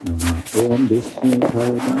Om Vishnu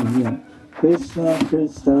Padaya Krishna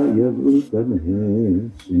Kristaya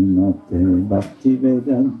Bhutale Srimate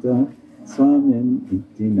Bhaktivedanta Swamin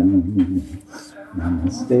Iti Namine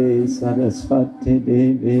Namaste Saraswati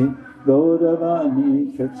Devi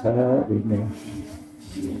Gauravani Kacharine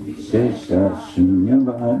Shesha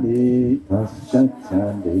Shunyavadi Paschatya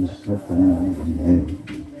Deshatarine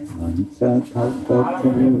Mancha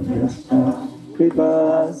Kalpatarudhyasya Kripa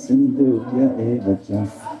Sindhuvya Evacha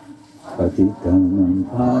Patitanam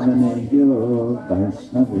Pavanebhyo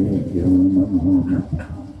Vaishnavebhyo Namo Namaha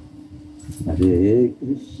Hare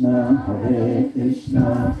Krishna Krishna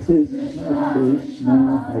Krishna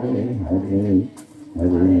Hare Hare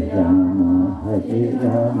Hare Rama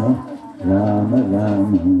Rama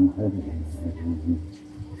Rama Hare Hare.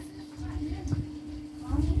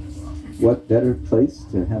 What better place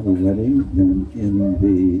to have a wedding than in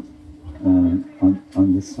the on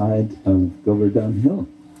the side of Govardhan Hill?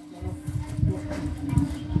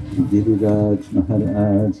 Giriraj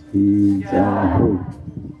Maharaj ki jai.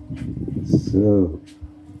 So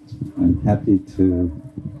I'm happy to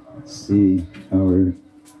see our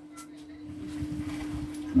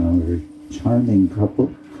charming couple,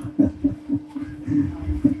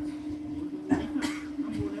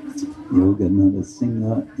 Yogananda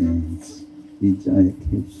Singha and Vijaya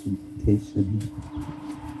Keshan.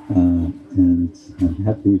 And I'm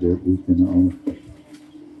happy that we can all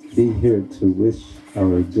be here to wish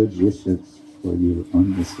our good wishes for you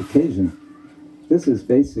on this occasion. This is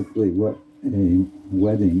basically what a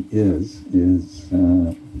wedding is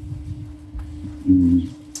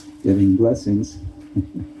getting blessings,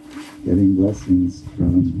 getting blessings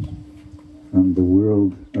from the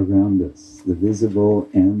world around us, the visible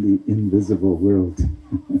and the invisible world.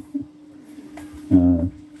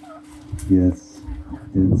 Yes,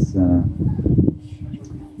 it's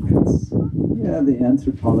the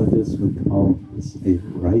anthropologists would call this a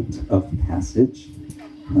rite of passage.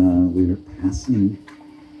 We are passing,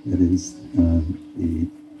 that is,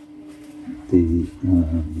 the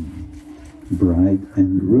bride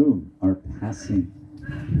and groom are passing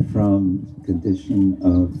from condition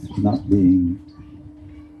of not being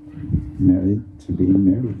married to being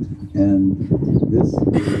married. And this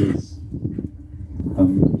is a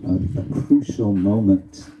crucial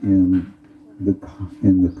moment in the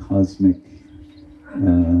cosmic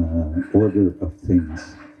order of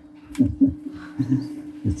things.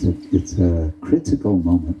 It's a critical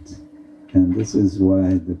moment, and this is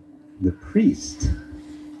why the priest.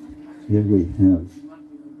 Here we have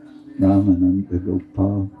Ramananda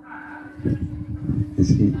Gopal. Is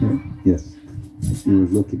he here? Yes. You were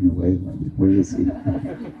looking away. Like, where is he?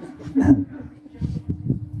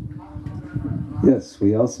 Yes,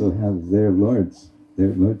 we also have their lords,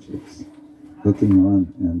 their lordships, looking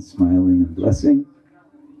on and smiling and blessing.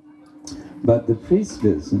 But the priest's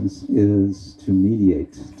business is to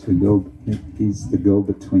mediate, to go. He's the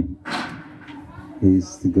go-between.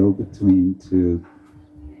 He's the go-between to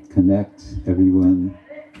connect everyone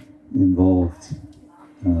involved,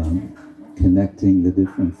 connecting the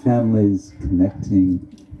different families, connecting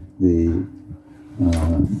the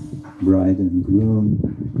bride and groom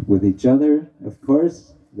with each other, of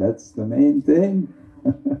course. That's the main thing.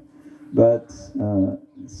 But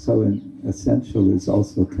so essential is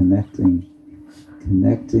also connecting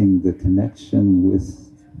the connection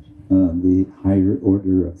with the higher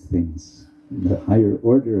order of things. The higher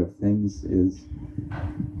order of things is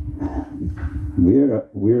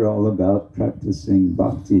we're all about practicing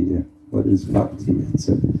bhakti. What is bhakti?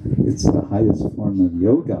 It's the highest form of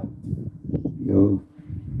yoga.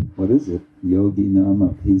 What is it? Yogi nama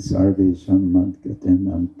pi sarvesham madgaten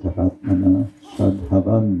antaratmana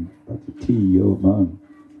shadhavan patiti yomam.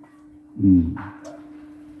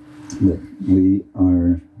 That we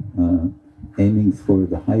are aiming for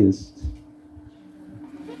the highest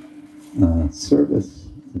service,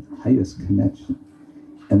 the highest connection.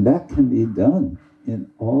 And that can be done in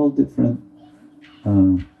all different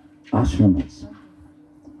ashramas.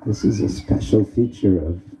 This is a special feature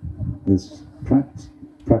of this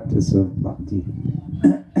practice of bhakti.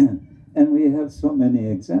 And we have so many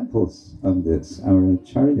examples of this, our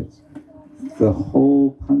acharyas. The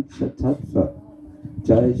whole Panchatattva,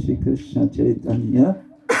 Jai Shri Krishna Chaitanya,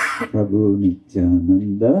 Prabhu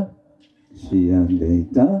Nityananda, Shri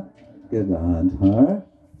Advaita, Gadadhar,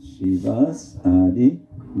 Shivas, Adi,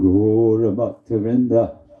 Gaura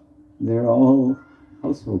Bhaktivinoda. They're all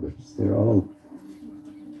householders. They're all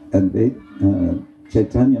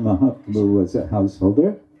Chaitanya Mahaprabhu was a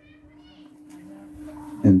householder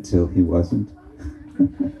until he wasn't.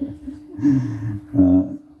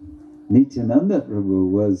 Nityananda Prabhu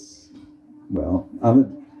was, well,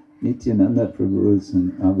 Nityananda Prabhu is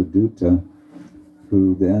an Avaduta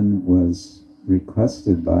who then was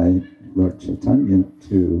requested by Lord Chaitanya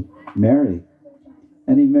to marry.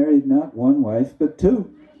 And he married not one wife, but two.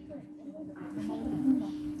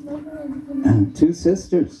 Two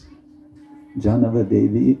sisters, Janava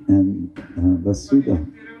Devi and Vasudha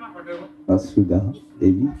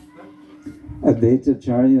Devi. Advaita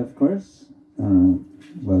Acharya, of course,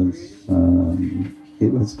 he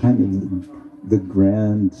was kind of the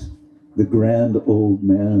grand old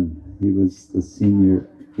man. He was the senior,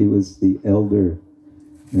 he was the elder.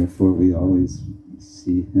 Therefore, we always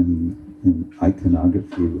see him in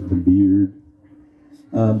iconography with a beard.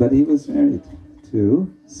 But he was married to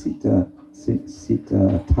Sita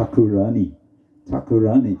Thakurani.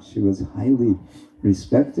 She was highly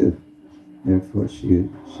respected. Therefore,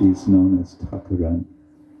 she's known as Thakurani.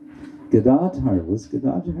 Gadadhar, was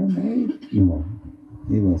Gadadhar married? No,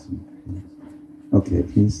 he wasn't married. Okay,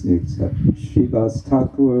 he's the exception. Srivas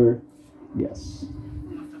Thakur, yes.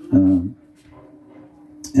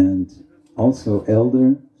 And also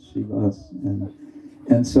elder, Srivas.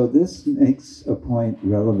 And so this makes a point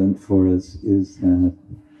relevant for us, is that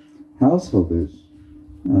householders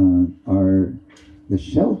are the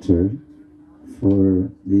shelter for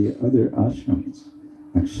the other ashrams.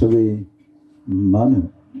 Actually, Manu,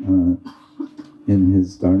 in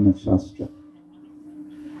his Dharma Shastra,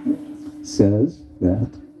 says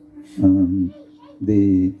that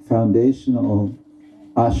the foundational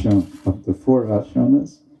ashram of the four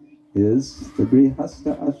ashramas is the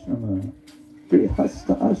Grihastha ashrama.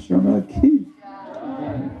 Grihastha ashrama ki.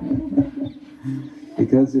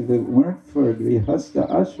 Because if it weren't for Grihastha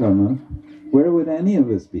ashrama, where would any of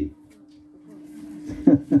us be?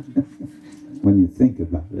 When you think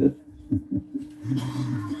about it.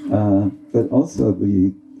 But also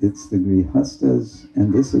it's the Grihasthas,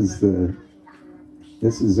 and this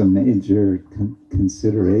is a major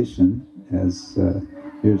consideration, as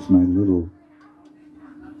here's my little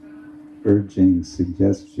urging,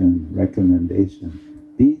 suggestion, recommendation.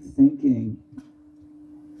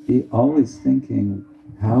 Be always thinking,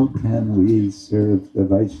 how can we serve the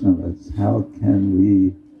Vaishnavas? How can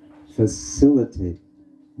we facilitate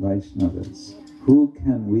Vaishnavas? Who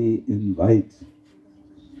can we invite?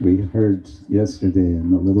 We heard yesterday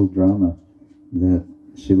in the little drama that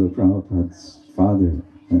Srila Prabhupada's father,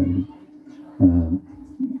 when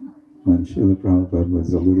Srila Prabhupada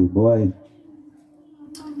was a little boy,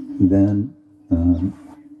 then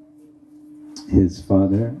his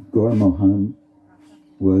father, Gaur Mohan,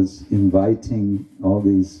 was inviting all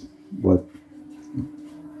these,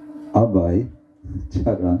 Abhay,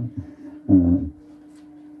 Charan,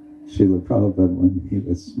 Srila Prabhupada, when he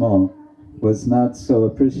was small, was not so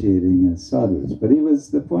appreciating as sadhus. But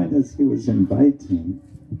the point is, he was inviting,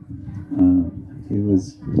 he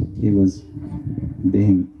was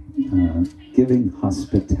giving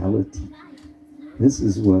hospitality. This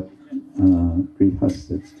is what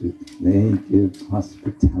Grihasthas do. They give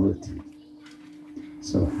hospitality.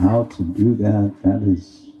 So how to do that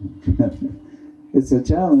is, it's a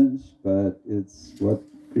challenge, but it's what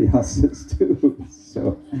Grihasthas do.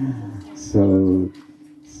 So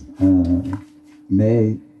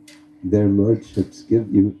may their lordships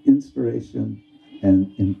give you inspiration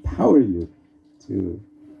and empower you to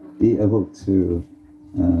be able to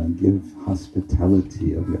give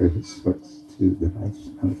hospitality of various sorts to the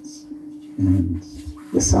Vaishnavas and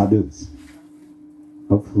the sadhus.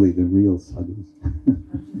 Hopefully the real sadhus.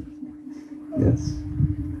 Yes.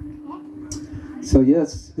 So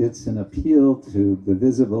yes, it's an appeal to the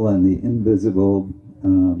visible and the invisible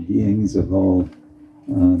beings of all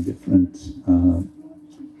different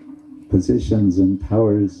positions and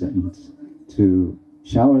powers, and to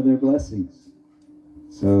shower their blessings.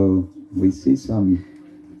 So we see some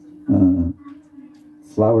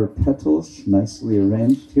flower petals nicely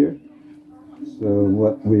arranged here. So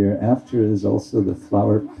what we're after is also the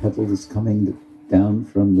flower petals coming down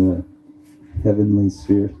from the heavenly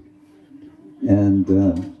sphere. And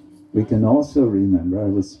we can also remember, I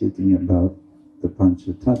was speaking about the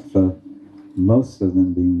Panchatattva, most of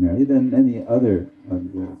them being married, and many other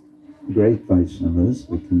of the great Vaishnavas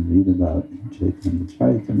we can read about in Chaitanya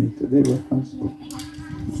Charitamrita. They were householders.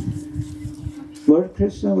 Lord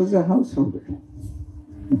Krishna was a householder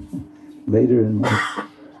later in life.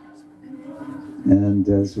 And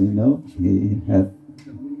as we know, he had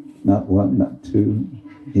not one, not two,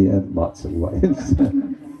 he had lots of wives.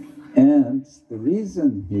 And the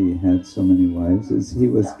reason he had so many wives is he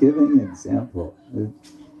was giving example.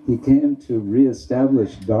 He came to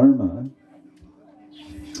reestablish Dharma.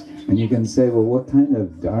 And you can say, well, what kind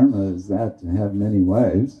of Dharma is that, to have many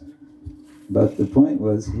wives? But the point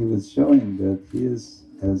was, he was showing that he is,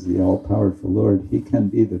 as the all-powerful Lord, he can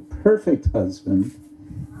be the perfect husband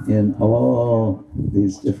in all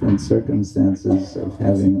these different circumstances of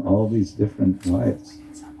having all these different wives.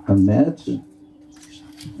 Imagine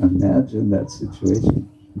that situation.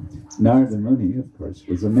 Narada Muni, of course,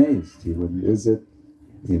 was amazed. He would visit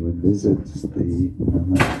the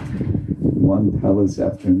one palace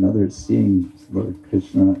after another, seeing Lord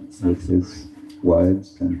Krishna with his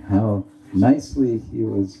wives, and how nicely he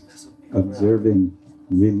was observing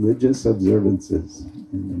religious observances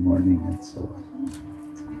in the morning and so on.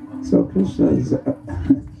 So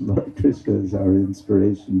Lord Krishna is our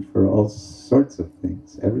inspiration for all sorts of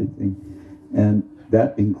things, everything, and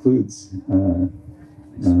that includes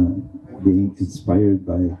being inspired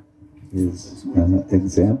by his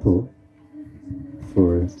example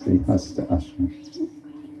for Grihastha Ashram.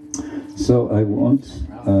 So I won't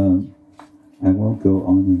go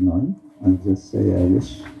on and on. I'll just say I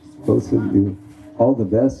wish both of you all the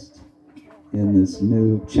best in this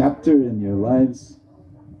new chapter in your lives.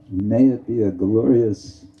 May it be a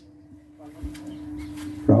glorious.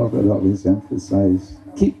 Prabhupada always emphasized,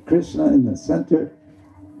 keep Krishna in the center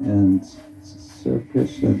and serve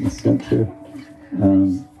Krishna in the center.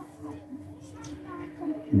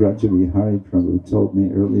 Brajavihari Prabhu told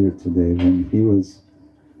me earlier today, when he was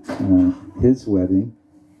his wedding,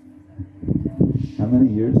 how many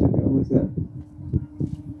years ago was that?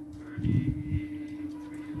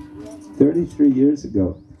 33 years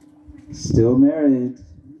ago. Still married.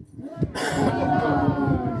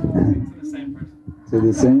 To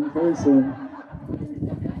the same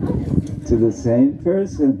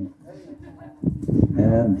person.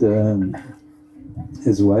 And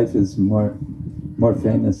his wife is more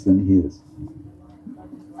famous than he is.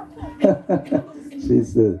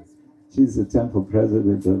 She's the temple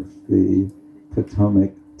president of the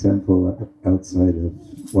Potomac Temple outside of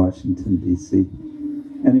Washington, D.C.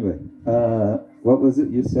 Anyway, what was it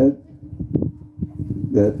you said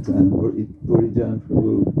that Burijan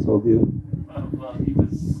Prabhu told you? Well, he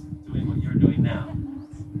was doing what you're doing now,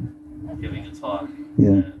 giving a talk.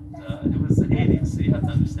 Yeah. And it was the 80s, so you have to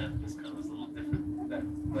understand this kind of was a little different then.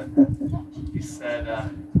 But he said,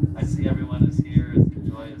 I see everyone is here, it's a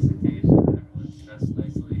joyous occasion, everyone's dressed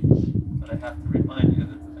nicely, but I have to remind you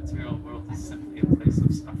that the material world is simply a place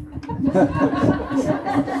of suffering.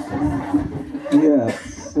 Yeah,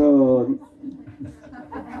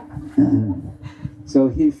 so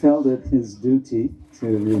he felt it his duty to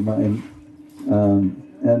remind,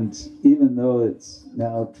 and even though it's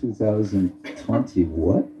now 2020,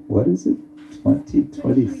 what is it?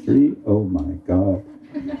 2023? Oh my God.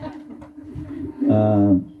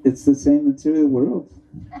 It's the same material world,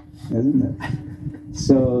 isn't it?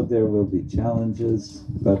 So there will be challenges,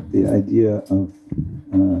 but the idea of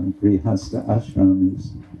Grihastha Ashram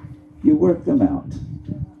is you work them out.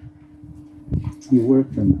 You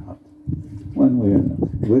work them out, one way or another,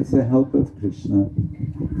 with the help of Krishna,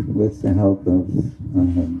 with the help of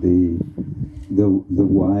the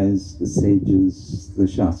wise, the sages, the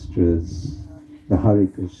Shastras, the Hare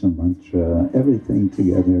Krishna mantra, everything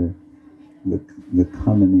together, the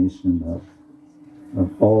combination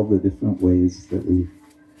of all the different ways that we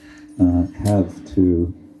have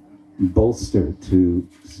to bolster, to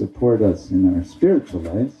support us in our spiritual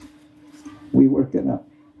lives, we work it out.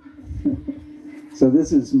 So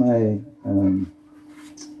this is my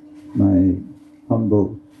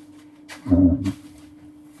humble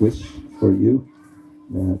wish for you,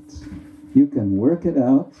 that you can work it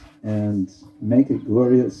out and make it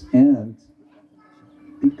glorious and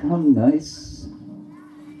become nice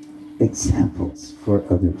examples for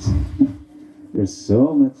others. There's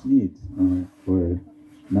so much need for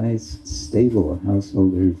nice, stable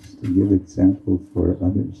householders to give example for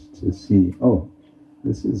others to see, oh,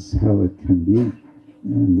 this is how it can be,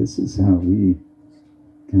 and this is how we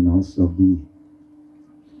can also be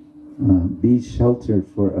shelter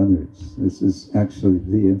for others. This is actually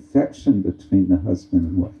the affection between the husband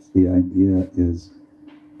and wife. The idea is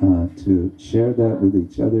to share that with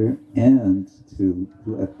each other and to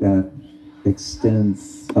let that extend,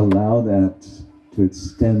 allow that to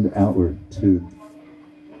extend outward to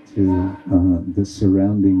the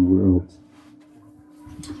surrounding world.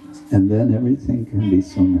 And then everything can be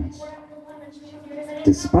so nice,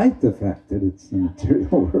 despite the fact that it's the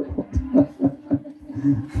material world.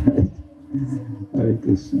 Right? Hare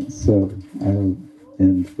Krishna. So I'll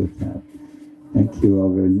end with that. Thank you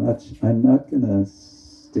all very much. I'm not going to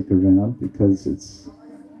stick around because it's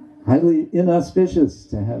highly inauspicious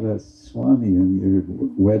to have a Swami in your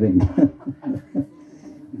wedding.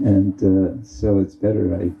 And so it's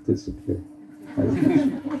better I disappear.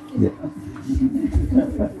 Yeah.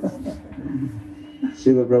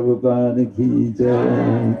 Srila Prabhupada ki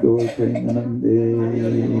jai, Gaur Premanande.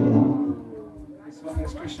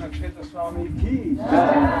 Krishna Kshetra Swami ki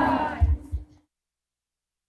jai.